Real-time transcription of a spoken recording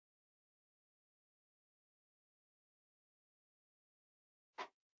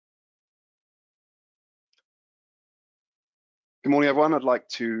Good morning, everyone. I'd like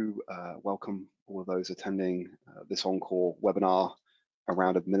to welcome all of those attending this on-call webinar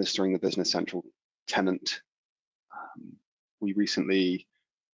around administering the Business Central tenant. We recently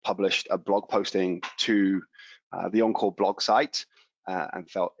published a blog posting to the on-call blog site and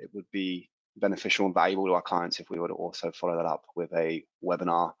felt it would be beneficial and valuable to our clients if we were to also follow that up with a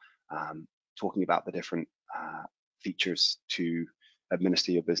webinar talking about the different features to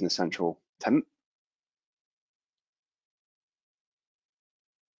administer your Business Central tenant.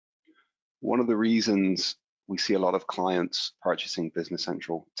 One of the reasons we see a lot of clients purchasing Business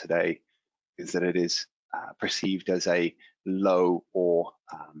Central today is that it is perceived as a low or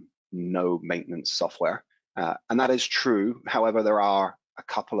no maintenance software. And that is true. However, there are a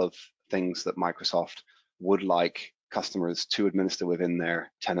couple of things that Microsoft would like customers to administer within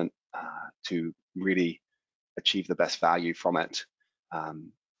their tenant to really achieve the best value from it.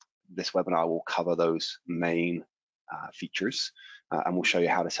 This webinar will cover those main features, and we'll show you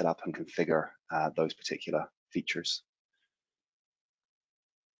how to set up and configure those particular features.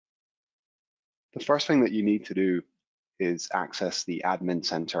 The first thing that you need to do is access the admin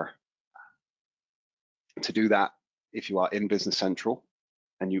center. To do that, if you are in Business Central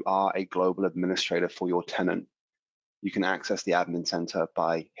and you are a global administrator for your tenant, you can access the admin center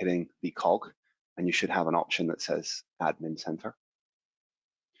by hitting the cog, and you should have an option that says admin center.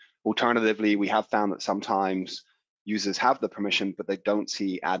 Alternatively, we have found that sometimes users have the permission, but they don't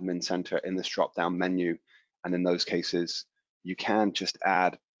see admin center in this drop-down menu. And in those cases, you can just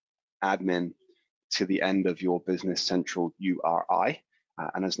add admin to the end of your Business Central URI.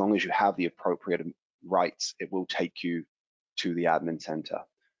 And as long as you have the appropriate rights, it will take you to the admin center.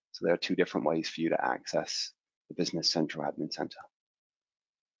 So there are two different ways for you to access the Business Central admin center.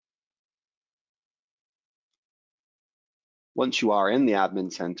 Once you are in the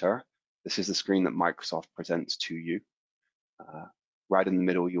admin center, this is the screen that Microsoft presents to you. Right in the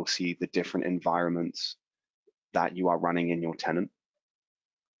middle, you'll see the different environments that you are running in your tenant.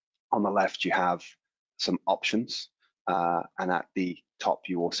 On the left, you have some options, and at the top,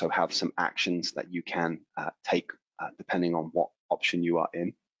 you also have some actions that you can take depending on what option you are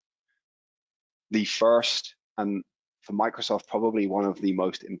in. The first, and for Microsoft, probably one of the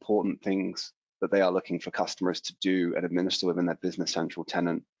most important things that they are looking for customers to do and administer within their Business Central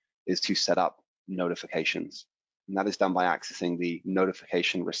tenant is to set up notifications. And that is done by accessing the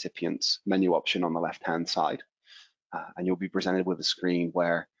notification recipients menu option on the left-hand side. And you'll be presented with a screen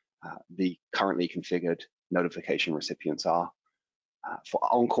where the currently configured notification recipients are. For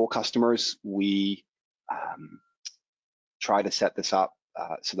on-call customers, we try to set this up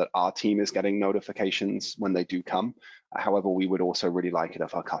so that our team is getting notifications when they do come. However, we would also really like it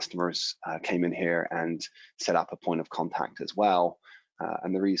if our customers came in here and set up a point of contact as well.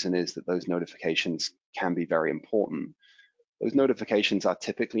 And the reason is that those notifications can be very important. Those notifications are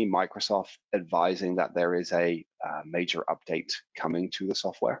typically Microsoft advising that there is a major update coming to the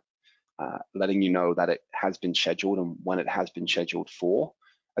software, letting you know that it has been scheduled and when it has been scheduled for,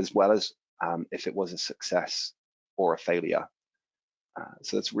 as well as if it was a success or a failure.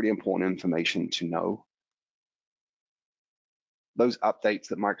 So that's really important information to know. Those updates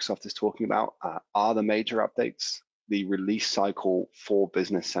that Microsoft is talking about are the major updates. The release cycle for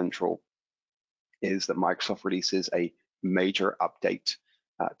Business Central is that Microsoft releases a major update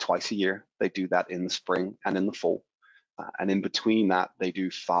twice a year. They do that in the spring and in the fall. And in between that, they do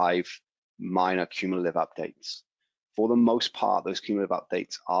 5 minor cumulative updates. For the most part, those cumulative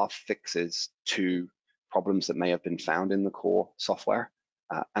updates are fixes to problems that may have been found in the core software,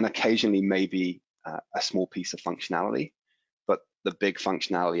 and occasionally maybe a small piece of functionality, but the big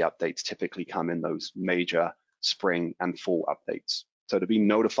functionality updates typically come in those major spring and fall updates. So to be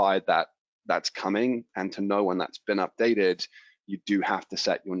notified that that's coming and to know when that's been updated, you do have to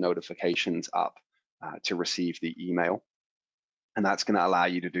set your notifications up to receive the email. And that's going to allow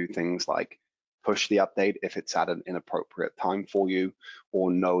you to do things like push the update if it's at an inappropriate time for you, or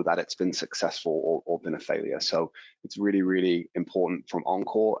know that it's been successful or been a failure. So it's really, really important from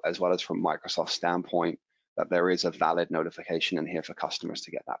on-call as well as from Microsoft's standpoint that there is a valid notification in here for customers to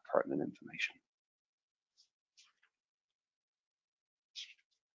get that pertinent information.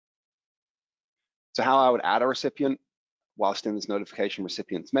 So how I would add a recipient whilst in this notification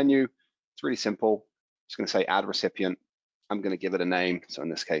recipients menu, it's really simple. I'm just going to say add recipient. I'm going to give it a name. So in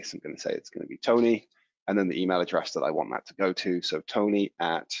this case, I'm going to say it's going to be Tony, and then the email address that I want that to go to. So Tony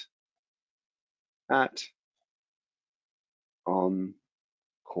at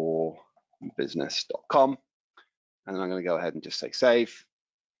oncallbusiness.com. And then I'm going to go ahead and just say save.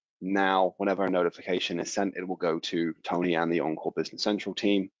 Now, whenever a notification is sent, it will go to Tony and the On-Call Business Central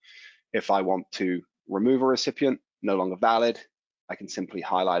team. If I want to remove a recipient, no longer valid, I can simply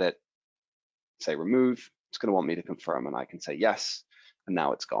highlight it, say remove. It's going to want me to confirm, and I can say yes, and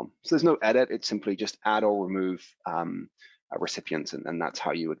now it's gone. So there's no edit. It's simply just add or remove recipients, and that's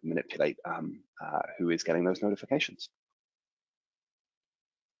how you would manipulate who is getting those notifications.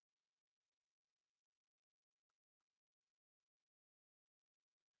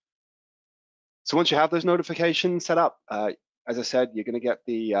 So once you have those notifications set up, as I said, you're going to get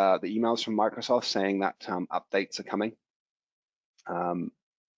the emails from Microsoft saying that updates are coming.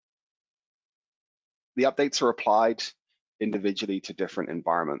 The updates are applied individually to different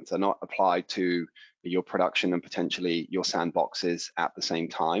environments. They're not applied to your production and potentially your sandboxes at the same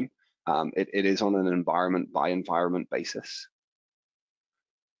time. It is on an environment by environment basis.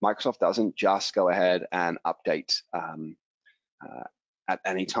 Microsoft doesn't just go ahead and update at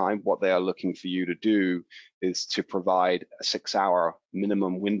any time. What they are looking for you to do is to provide a 6-hour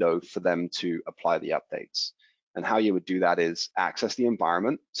minimum window for them to apply the updates. And how you would do that is access the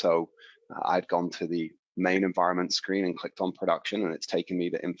environment. So I'd gone to the main environment screen and clicked on production, and it's taken me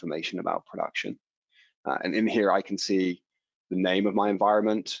the information about production. And in here, I can see the name of my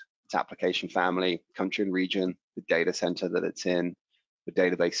environment, its application family, country and region, the data center that it's in, the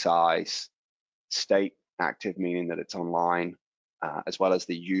database size, state, active, meaning that it's online, as well as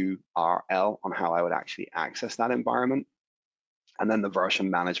the URL on how I would actually access that environment. And then the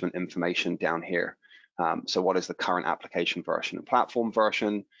version management information down here. So what is the current application version and platform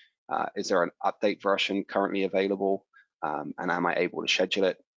version? Is there an update version currently available? And am I able to schedule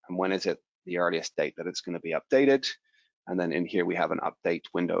it? And when is it the earliest date that it's going to be updated? And then in here, we have an update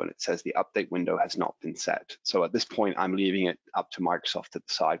window, and it says the update window has not been set. So at this point, I'm leaving it up to Microsoft to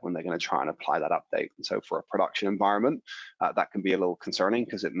decide when they're going to try and apply that update. And so for a production environment, that can be a little concerning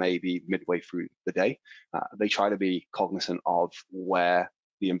because it may be midway through the day. They try to be cognizant of where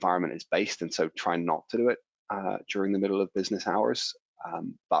the environment is based, and so try not to do it during the middle of business hours.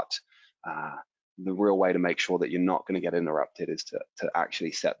 But the real way to make sure that you're not going to get interrupted is to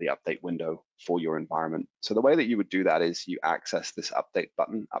actually set the update window for your environment. So the way that you would do that is you access this update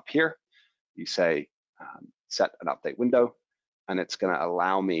button up here. You say set an update window, and it's going to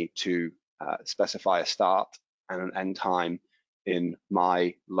allow me to specify a start and an end time in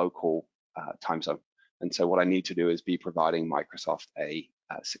my local time zone. And so what I need to do is be providing Microsoft a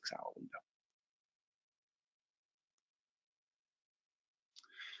 6-hour window.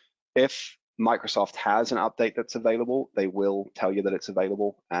 If Microsoft has an update that's available, they will tell you that it's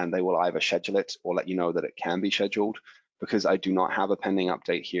available, and they will either schedule it or let you know that it can be scheduled. Because I do not have a pending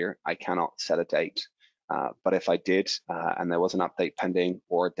update here, I cannot set a date. But if I did, and there was an update pending,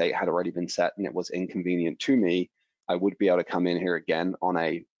 or a date had already been set and it was inconvenient to me, I would be able to come in here again on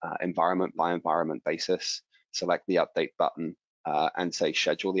a environment by environment basis, select the update button, and say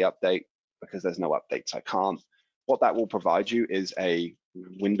schedule the update. Because there's no updates, I can't. What that will provide you is a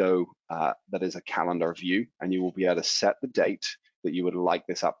window that is a calendar view, and you will be able to set the date that you would like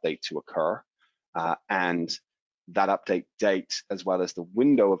this update to occur, and that update date, as well as the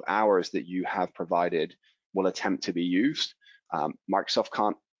window of hours that you have provided, will attempt to be used. Microsoft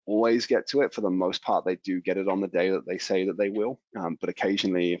can't always get to it. For the most part, they do get it on the day that they say that they will, but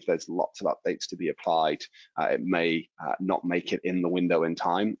occasionally, if there's lots of updates to be applied, it may not make it in the window in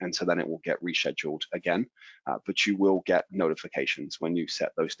time, and so then it will get rescheduled again. But you will get notifications when you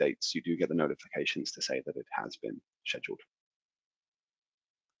set those dates. You do get the notifications to say that it has been scheduled.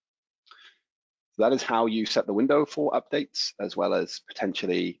 So that is how you set the window for updates, as well as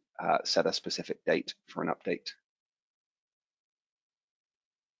potentially set a specific date for an update.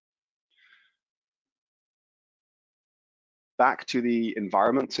 Back to the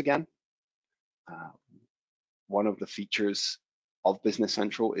environments again. One of the features of Business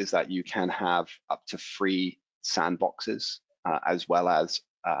Central is that you can have up to 3 sandboxes, as well as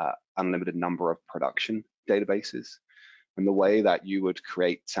unlimited number of production databases. And the way that you would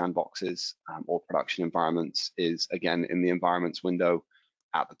create sandboxes or production environments is, again, in the environments window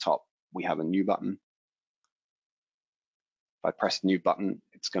at the top, we have a new button. If I press new button,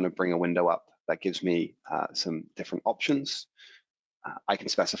 it's going to bring a window up that gives me some different options. I can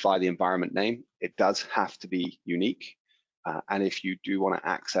specify the environment name. It does have to be unique. And if you do want to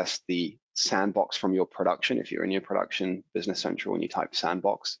access the sandbox from your production, if you're in your production Business Central and you type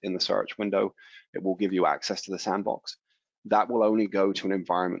sandbox in the search window, it will give you access to the sandbox. That will only go to an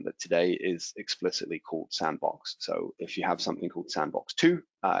environment that today is explicitly called sandbox. So if you have something called sandbox 2,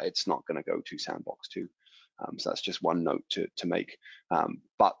 it's not going to go to sandbox 2. So that's just one note to make.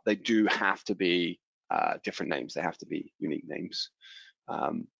 But they do have to be different names. They have to be unique names.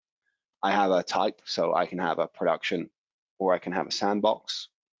 I have a type, so I can have a production or I can have a sandbox.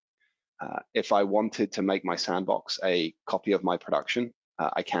 If I wanted to make my sandbox a copy of my production,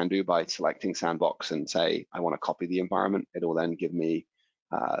 I can do by selecting sandbox and say I want to copy the environment. It'll then give me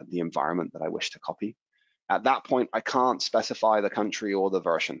the environment that I wish to copy. At that point, I can't specify the country or the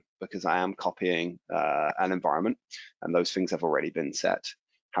version because I am copying an environment and those things have already been set.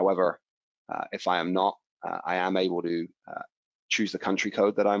 However, if I am not, I am able to choose the country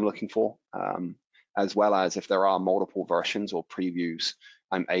code that I'm looking for, as well as if there are multiple versions or previews,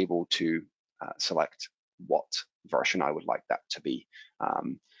 I'm able to select what version I would like that to be.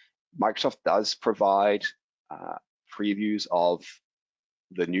 Microsoft does provide previews of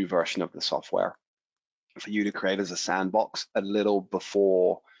the new version of the software for you to create as a sandbox a little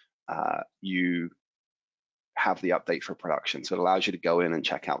before you have the update for production. So it allows you to go in and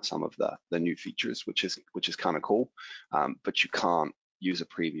check out some of the new features, which is kind of cool, but you can't use a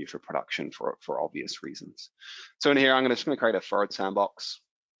preview for production for obvious reasons. So in here, I'm just going to create a third sandbox.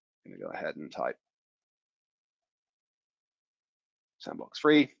 I'm going to go ahead and type sandbox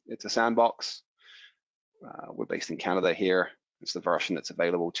free. It's a sandbox. We're based in Canada here. It's the version that's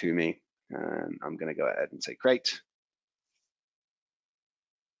available to me. And I'm going to go ahead and say create.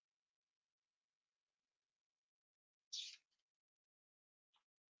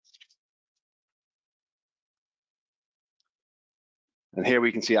 And here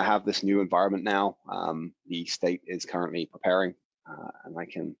we can see I have this new environment now. The state is currently preparing, and I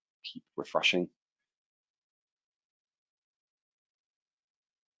can keep refreshing.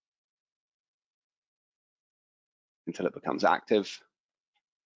 Until it becomes active.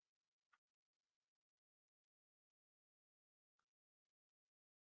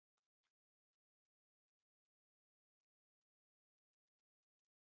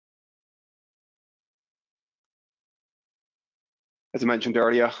 As I mentioned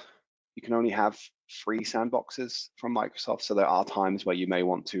earlier, you can only have free sandboxes from Microsoft. So there are times where you may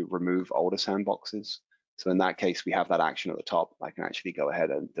want to remove older sandboxes. So in that case, we have that action at the top. I can actually go ahead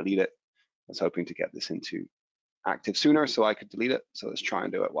and delete it. I was hoping to get this into active sooner so I could delete it. So let's try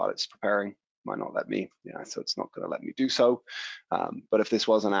and do it while it's preparing. Might not let me, yeah, so it's not going to let me do so. But if this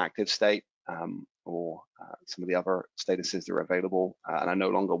was an active state or some of the other statuses that are available and I no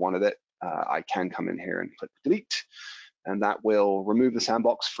longer wanted it, I can come in here and click delete. And that will remove the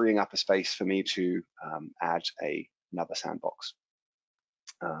sandbox, freeing up a space for me to add another sandbox.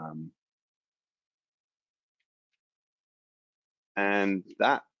 And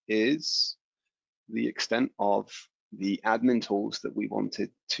that is the extent of the admin tools that we wanted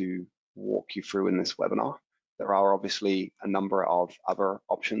to walk you through in this webinar. There are obviously a number of other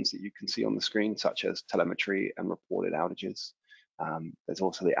options that you can see on the screen, such as telemetry and reported outages. There's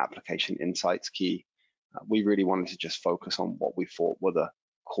also the application insights key. We really wanted to just focus on what we thought were the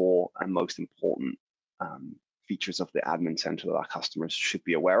core and most important features of the admin center that our customers should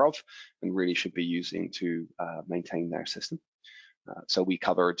be aware of and really should be using to maintain their system. So we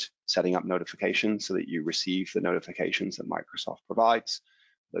covered setting up notifications so that you receive the notifications that Microsoft provides.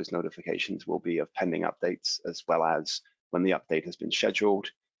 Those notifications will be of pending updates, as well as when the update has been scheduled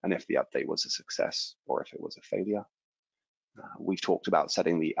and if the update was a success or if it was a failure. We've talked about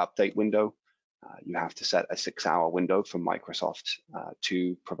setting the update window. You have to set a 6-hour window for Microsoft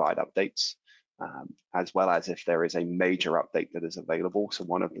to provide updates, as well as if there is a major update that is available. So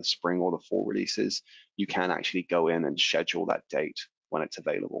one of the spring or the fall releases, you can actually go in and schedule that date when it's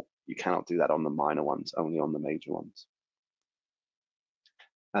available. You cannot do that on the minor ones, only on the major ones.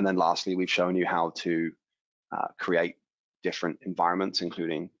 And then lastly, we've shown you how to create different environments,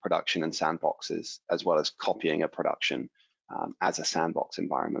 including production and sandboxes, as well as copying a production as a sandbox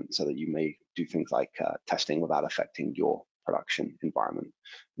environment so that you may do things like testing without affecting your production environment.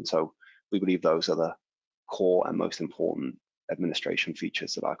 And so we believe those are the core and most important administration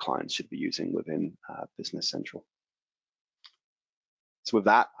features that our clients should be using within Business Central. So with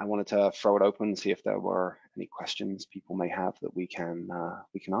that, I wanted to throw it open and see if there were any questions people may have that we can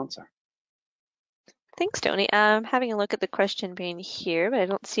answer. Thanks, Tony. I'm having a look at the question being here, but I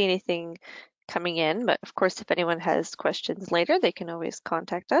don't see anything coming in. But of course, if anyone has questions later, they can always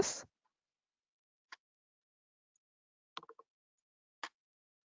contact us.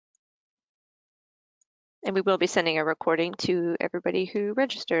 And we will be sending a recording to everybody who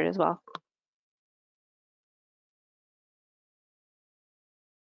registered as well.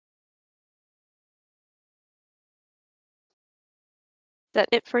 Is that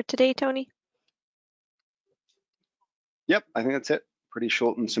it for today, Tony? Yep, I think that's it. Pretty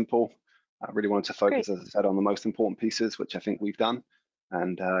short and simple. I really wanted to focus, Great. as I said, on the most important pieces, which I think we've done.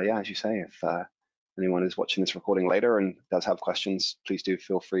 And yeah, as you say, if anyone is watching this recording later and does have questions, please do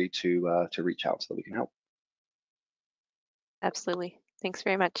feel free to reach out so that we can help. Absolutely. Thanks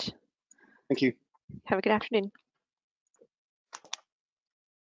very much. Thank you. Have a good afternoon.